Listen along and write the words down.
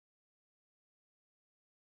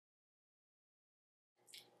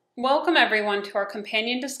Welcome everyone to our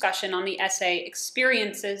companion discussion on the essay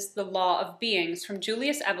Experiences, the Law of Beings from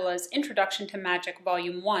Julius Evola's Introduction to Magic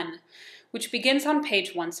Volume 1, which begins on page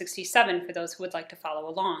 167 for those who would like to follow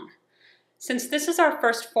along. Since this is our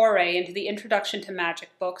first foray into the Introduction to Magic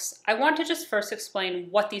books, I want to just first explain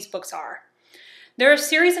what these books are. They're a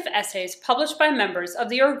series of essays published by members of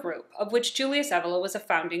the Ur group, of which Julius Evola was a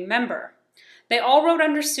founding member. They all wrote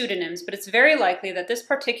under pseudonyms, but it's very likely that this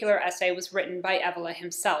particular essay was written by Evola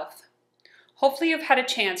himself. Hopefully you've had a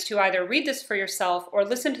chance to either read this for yourself or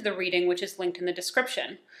listen to the reading, which is linked in the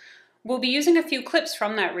description. We'll be using a few clips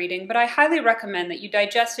from that reading, but I highly recommend that you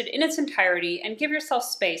digest it in its entirety and give yourself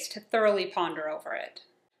space to thoroughly ponder over it.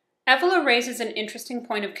 Evola raises an interesting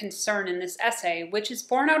point of concern in this essay, which is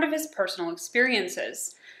born out of his personal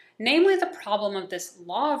experiences, namely the problem of this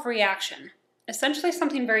law of reaction. Essentially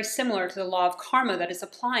something very similar to the law of karma that is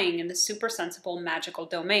applying in the supersensible magical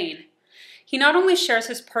domain. He not only shares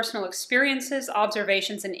his personal experiences,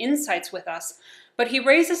 observations, and insights with us, but he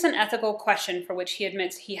raises an ethical question for which he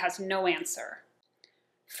admits he has no answer.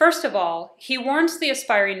 First of all, he warns the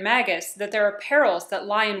aspiring magus that there are perils that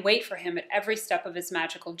lie in wait for him at every step of his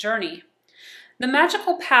magical journey. The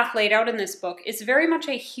magical path laid out in this book is very much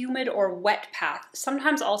a humid or wet path,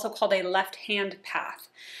 sometimes also called a left-hand path,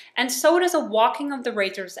 and so it is a walking of the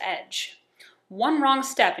razor's edge. One wrong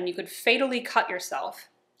step and you could fatally cut yourself.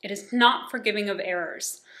 It is not forgiving of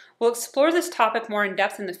errors. We'll explore this topic more in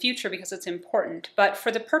depth in the future because it's important, but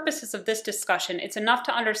for the purposes of this discussion, it's enough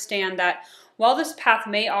to understand that while this path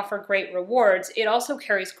may offer great rewards, it also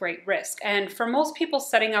carries great risk, and for most people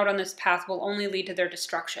setting out on this path will only lead to their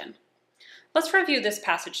destruction. Let's review this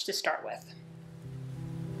passage to start with.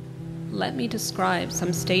 Let me describe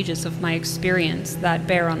some stages of my experience that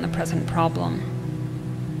bear on the present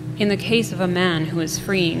problem. In the case of a man who is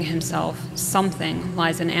freeing himself, something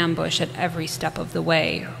lies in ambush at every step of the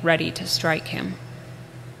way, ready to strike him.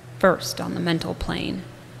 First, on the mental plane.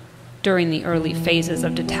 During the early phases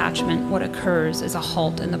of detachment, what occurs is a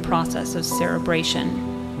halt in the process of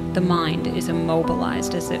cerebration. The mind is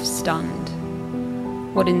immobilized as if stunned.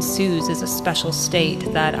 What ensues is a special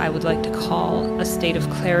state that I would like to call a state of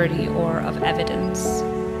clarity or of evidence.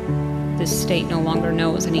 This state no longer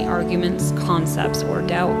knows any arguments, concepts, or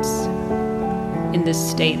doubts. In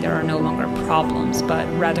this state there are no longer problems, but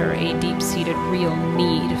rather a deep-seated real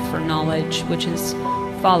need for knowledge, which is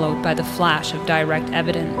followed by the flash of direct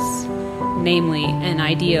evidence, namely an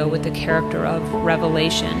idea with the character of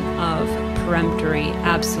revelation, of peremptory,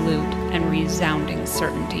 absolute, and resounding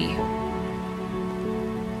certainty.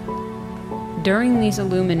 During these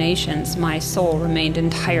illuminations, my soul remained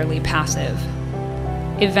entirely passive.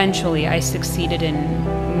 Eventually, I succeeded in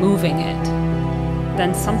moving it.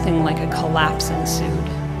 Then something like a collapse ensued.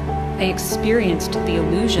 I experienced the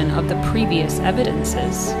illusion of the previous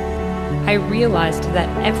evidences. I realized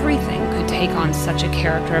that everything could take on such a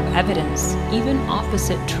character of evidence, even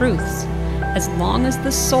opposite truths, as long as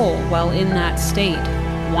the soul, while in that state,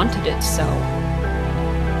 wanted it so.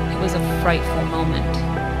 It was a frightful moment,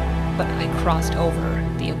 but I crossed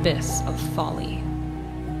over the abyss of folly.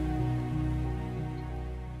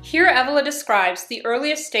 Here Evola describes the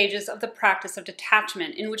earliest stages of the practice of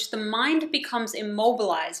detachment in which the mind becomes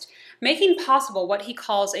immobilized, making possible what he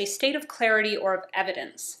calls a state of clarity or of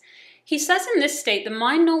evidence. He says in this state the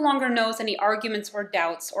mind no longer knows any arguments or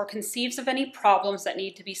doubts or conceives of any problems that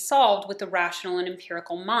need to be solved with the rational and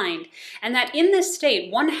empirical mind, and that in this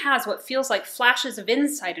state one has what feels like flashes of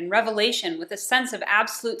insight and revelation with a sense of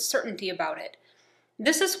absolute certainty about it.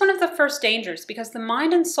 This is one of the first dangers because the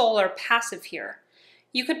mind and soul are passive here.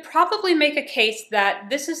 You could probably make a case that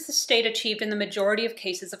this is the state achieved in the majority of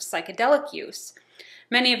cases of psychedelic use.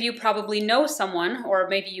 Many of you probably know someone, or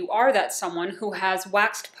maybe you are that someone, who has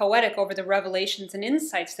waxed poetic over the revelations and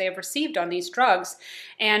insights they have received on these drugs,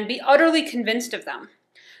 and be utterly convinced of them,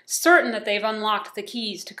 certain that they've unlocked the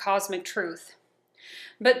keys to cosmic truth.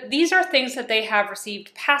 But these are things that they have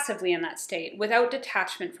received passively in that state, without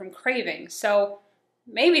detachment from craving. So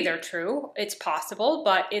maybe they're true, it's possible,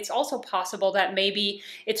 but it's also possible that maybe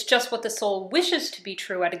it's just what the soul wishes to be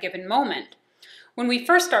true at a given moment. When we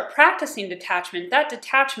first start practicing detachment, that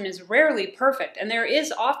detachment is rarely perfect, and there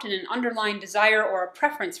is often an underlying desire or a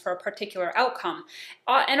preference for a particular outcome,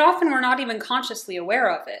 and often we're not even consciously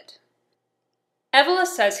aware of it. Evola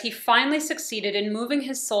says he finally succeeded in moving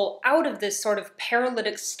his soul out of this sort of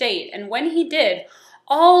paralytic state, and when he did,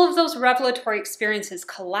 all of those revelatory experiences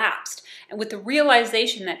collapsed, and with the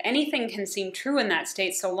realization that anything can seem true in that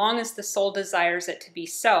state so long as the soul desires it to be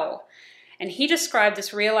so. and he described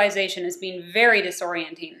this realization as being very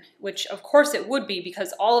disorienting, which of course it would be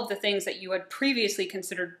because all of the things that you had previously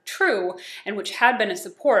considered true and which had been a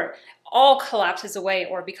support all collapses away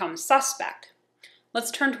or becomes suspect. Let's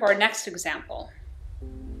turn to our next example.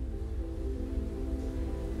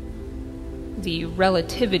 The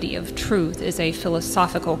relativity of truth is a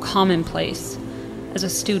philosophical commonplace. As a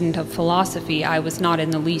student of philosophy, I was not in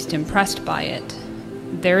the least impressed by it.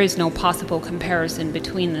 There is no possible comparison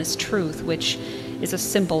between this truth, which is a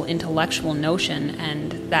simple intellectual notion,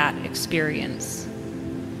 and that experience.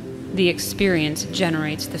 The experience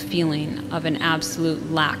generates the feeling of an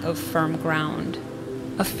absolute lack of firm ground,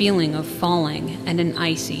 a feeling of falling, and an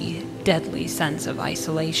icy, deadly sense of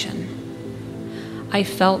isolation. I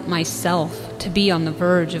felt myself to be on the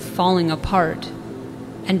verge of falling apart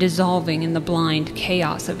and dissolving in the blind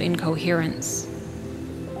chaos of incoherence.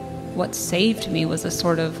 What saved me was a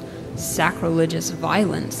sort of sacrilegious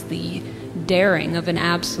violence, the daring of an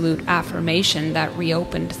absolute affirmation that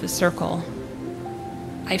reopened the circle.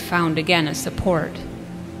 I found again a support,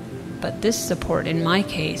 but this support in my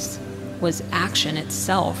case was action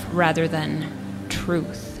itself rather than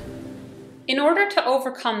truth. In order to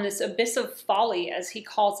overcome this abyss of folly, as he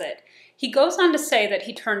calls it, he goes on to say that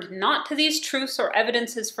he turned not to these truths or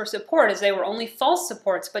evidences for support as they were only false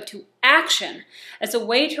supports, but to action as a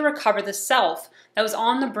way to recover the self that was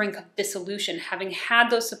on the brink of dissolution, having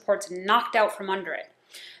had those supports knocked out from under it.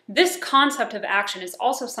 This concept of action is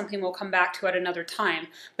also something we'll come back to at another time,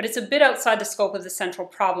 but it's a bit outside the scope of the central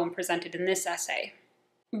problem presented in this essay.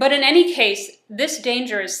 But in any case, this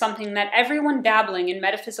danger is something that everyone dabbling in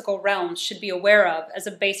metaphysical realms should be aware of as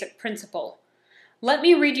a basic principle. Let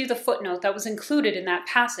me read you the footnote that was included in that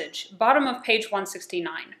passage, bottom of page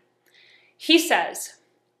 169. He says,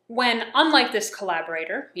 when, unlike this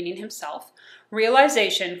collaborator, meaning himself,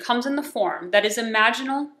 realization comes in the form that is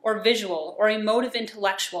imaginal or visual or emotive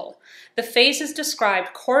intellectual, the phases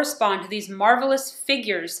described correspond to these marvelous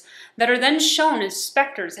figures that are then shown as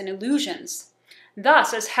specters and illusions.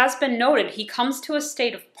 Thus, as has been noted, he comes to a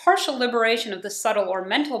state of partial liberation of the subtle or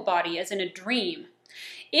mental body as in a dream.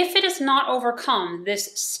 If it is not overcome,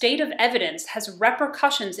 this state of evidence has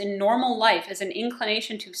repercussions in normal life as an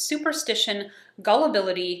inclination to superstition,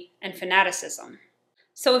 gullibility, and fanaticism.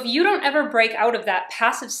 So if you don't ever break out of that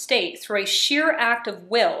passive state through a sheer act of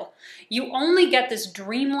will, you only get this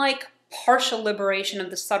dreamlike partial liberation of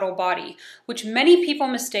the subtle body, which many people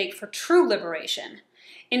mistake for true liberation.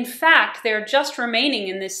 In fact, they are just remaining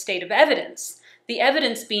in this state of evidence, the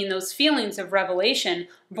evidence being those feelings of revelation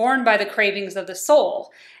born by the cravings of the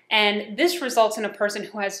soul, and this results in a person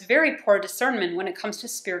who has very poor discernment when it comes to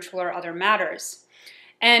spiritual or other matters.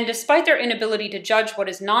 And despite their inability to judge what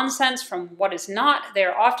is nonsense from what is not, they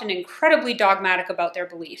are often incredibly dogmatic about their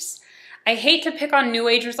beliefs. I hate to pick on New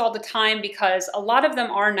Agers all the time because a lot of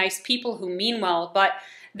them are nice people who mean well, but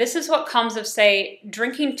this is what comes of, say,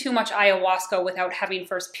 drinking too much ayahuasca without having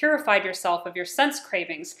first purified yourself of your sense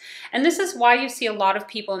cravings. And this is why you see a lot of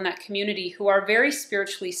people in that community who are very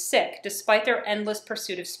spiritually sick, despite their endless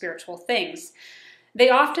pursuit of spiritual things. They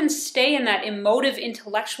often stay in that emotive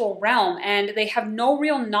intellectual realm, and they have no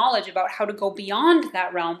real knowledge about how to go beyond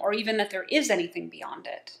that realm, or even that there is anything beyond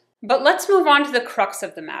it. But let's move on to the crux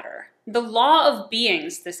of the matter. The law of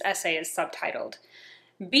beings, this essay is subtitled.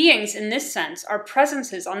 Beings, in this sense, are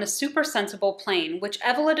presences on the supersensible plane, which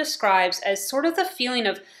Evola describes as sort of the feeling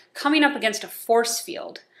of coming up against a force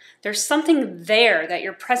field. There's something there that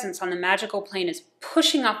your presence on the magical plane is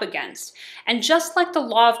pushing up against. And just like the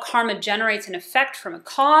law of karma generates an effect from a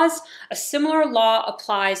cause, a similar law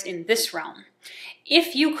applies in this realm.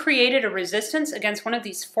 If you created a resistance against one of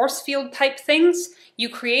these force field type things, you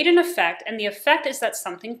create an effect, and the effect is that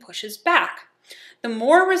something pushes back. The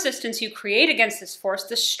more resistance you create against this force,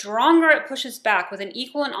 the stronger it pushes back with an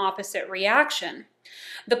equal and opposite reaction.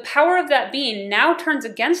 The power of that being now turns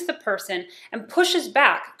against the person and pushes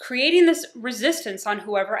back, creating this resistance on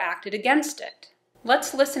whoever acted against it.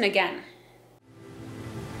 Let's listen again.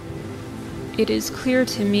 It is clear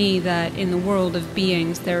to me that in the world of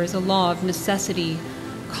beings there is a law of necessity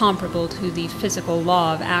comparable to the physical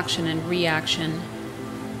law of action and reaction.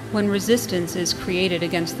 When resistance is created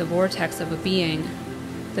against the vortex of a being,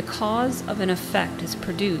 the cause of an effect is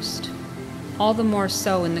produced, all the more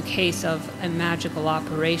so in the case of a magical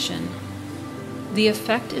operation. The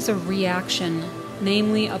effect is a reaction,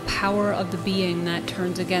 namely a power of the being that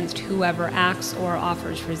turns against whoever acts or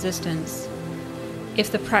offers resistance.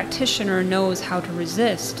 If the practitioner knows how to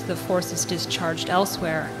resist, the force is discharged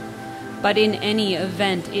elsewhere, but in any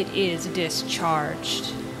event it is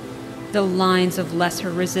discharged. The lines of lesser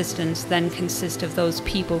resistance then consist of those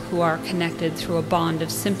people who are connected through a bond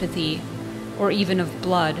of sympathy, or even of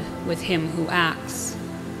blood with him who acts.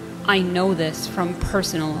 I know this from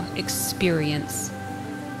personal experience.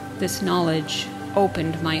 This knowledge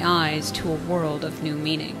opened my eyes to a world of new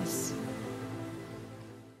meanings.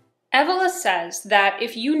 Evola says that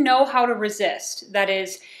if you know how to resist, that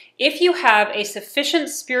is, if you have a sufficient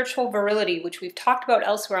spiritual virility, which we've talked about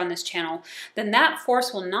elsewhere on this channel, then that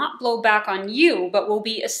force will not blow back on you, but will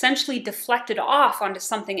be essentially deflected off onto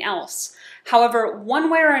something else. However,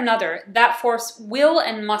 one way or another, that force will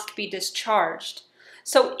and must be discharged.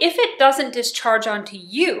 So if it doesn't discharge onto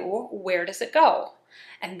you, where does it go?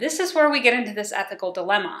 And this is where we get into this ethical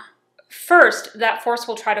dilemma. First, that force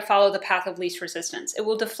will try to follow the path of least resistance. It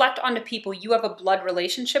will deflect onto people you have a blood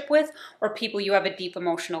relationship with or people you have a deep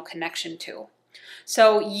emotional connection to.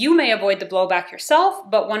 So you may avoid the blowback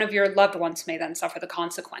yourself, but one of your loved ones may then suffer the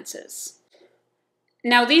consequences.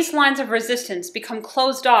 Now, these lines of resistance become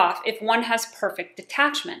closed off if one has perfect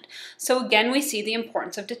detachment. So again, we see the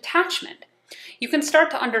importance of detachment. You can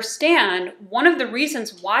start to understand one of the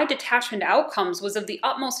reasons why detachment outcomes was of the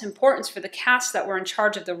utmost importance for the castes that were in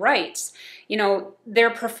charge of the rites. You know, they're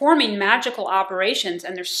performing magical operations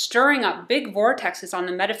and they're stirring up big vortexes on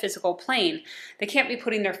the metaphysical plane. They can't be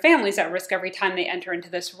putting their families at risk every time they enter into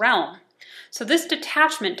this realm. So this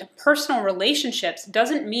detachment to personal relationships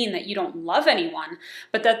doesn't mean that you don't love anyone,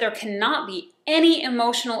 but that there cannot be any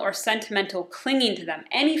emotional or sentimental clinging to them,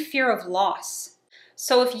 any fear of loss.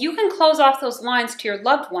 So if you can close off those lines to your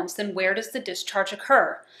loved ones, then where does the discharge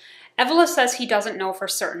occur? Evola says he doesn't know for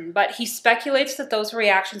certain, but he speculates that those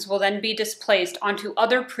reactions will then be displaced onto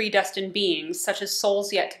other predestined beings, such as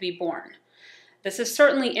souls yet to be born. This is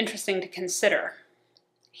certainly interesting to consider.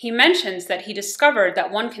 He mentions that he discovered that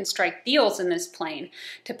one can strike deals in this plane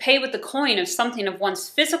to pay with the coin of something of one's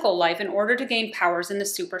physical life in order to gain powers in the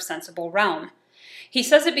supersensible realm. He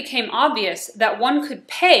says it became obvious that one could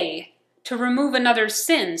pay to remove another's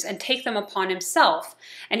sins and take them upon himself,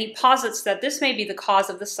 and he posits that this may be the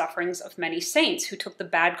cause of the sufferings of many saints who took the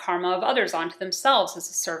bad karma of others onto themselves as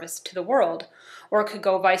a service to the world. Or it could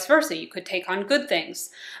go vice versa, you could take on good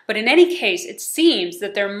things. But in any case, it seems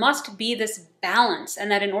that there must be this balance,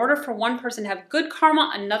 and that in order for one person to have good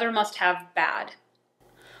karma, another must have bad.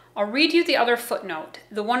 I'll read you the other footnote,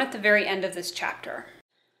 the one at the very end of this chapter.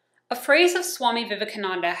 A phrase of Swami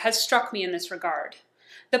Vivekananda has struck me in this regard.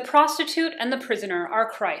 The prostitute and the prisoner are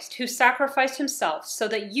Christ, who sacrificed himself so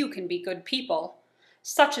that you can be good people.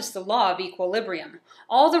 Such is the law of equilibrium.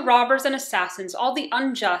 All the robbers and assassins, all the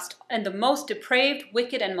unjust, and the most depraved,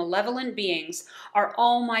 wicked, and malevolent beings are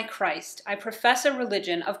all my Christ. I profess a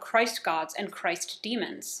religion of Christ gods and Christ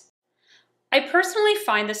demons. I personally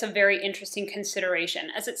find this a very interesting consideration,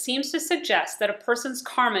 as it seems to suggest that a person's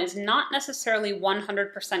karma is not necessarily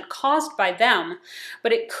 100% caused by them,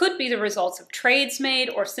 but it could be the results of trades made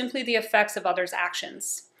or simply the effects of others'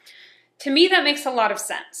 actions. To me, that makes a lot of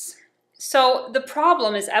sense. So the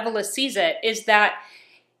problem, as Evola sees it, is that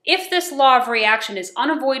if this law of reaction is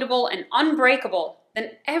unavoidable and unbreakable,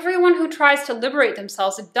 then everyone who tries to liberate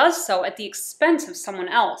themselves does so at the expense of someone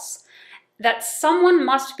else. That someone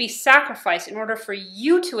must be sacrificed in order for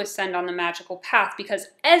you to ascend on the magical path, because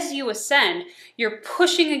as you ascend, you're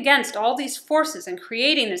pushing against all these forces and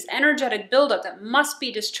creating this energetic buildup that must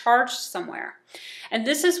be discharged somewhere. And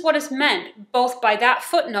this is what is meant both by that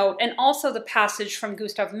footnote and also the passage from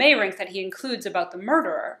Gustav Meyrink that he includes about the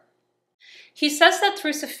murderer. He says that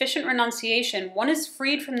through sufficient renunciation, one is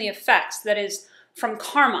freed from the effects, that is, from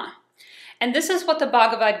karma. And this is what the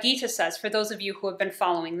Bhagavad Gita says for those of you who have been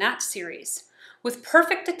following that series. With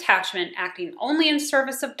perfect detachment, acting only in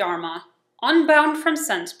service of Dharma, unbound from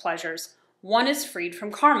sense pleasures, one is freed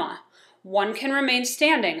from karma. One can remain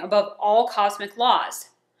standing above all cosmic laws.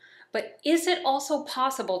 But is it also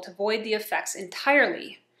possible to void the effects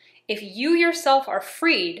entirely? If you yourself are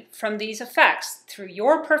freed from these effects through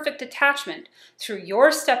your perfect detachment, through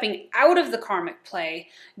your stepping out of the karmic play,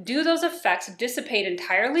 do those effects dissipate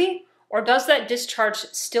entirely? Or does that discharge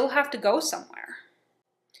still have to go somewhere?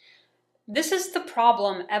 This is the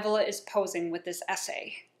problem Evola is posing with this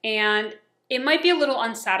essay, and it might be a little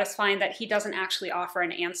unsatisfying that he doesn't actually offer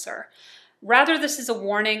an answer. Rather, this is a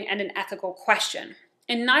warning and an ethical question,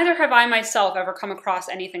 and neither have I myself ever come across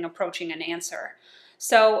anything approaching an answer.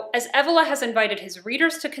 So, as Evola has invited his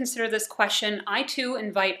readers to consider this question, I too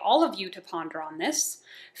invite all of you to ponder on this.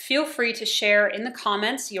 Feel free to share in the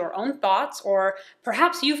comments your own thoughts, or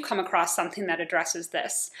perhaps you've come across something that addresses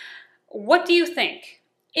this. What do you think?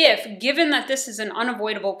 If, given that this is an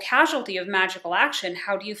unavoidable casualty of magical action,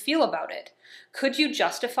 how do you feel about it? Could you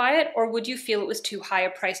justify it, or would you feel it was too high a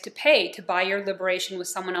price to pay to buy your liberation with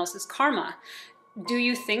someone else's karma? Do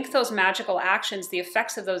you think those magical actions, the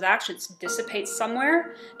effects of those actions, dissipate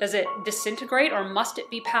somewhere? Does it disintegrate, or must it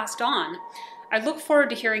be passed on? I look forward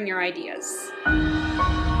to hearing your ideas.